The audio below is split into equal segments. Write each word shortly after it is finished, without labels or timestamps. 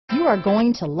you are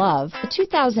going to love the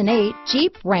 2008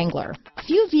 Jeep Wrangler.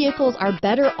 Few vehicles are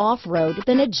better off-road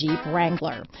than a Jeep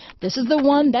Wrangler. This is the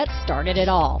one that started it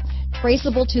all.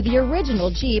 Traceable to the original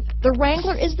Jeep, the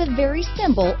Wrangler is the very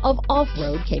symbol of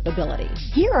off-road capability.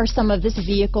 Here are some of this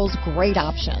vehicle's great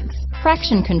options: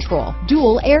 traction control,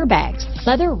 dual airbags,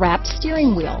 leather-wrapped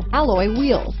steering wheel, alloy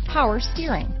wheels, power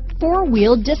steering,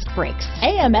 four-wheel disc brakes,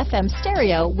 AM/FM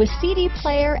stereo with CD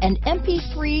player and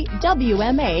MP3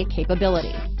 WMA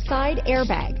capability, side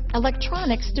airbag,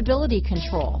 electronic stability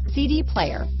control, CD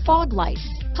player, fog lights,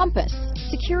 compass,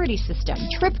 security system,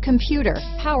 trip computer,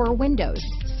 power windows,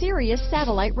 SIRIUS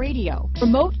Satellite Radio,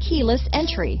 remote keyless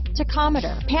entry,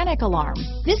 tachometer, panic alarm.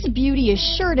 This beauty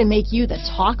is sure to make you the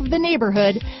talk of the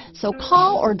neighborhood, so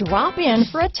call or drop in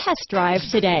for a test drive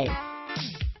today.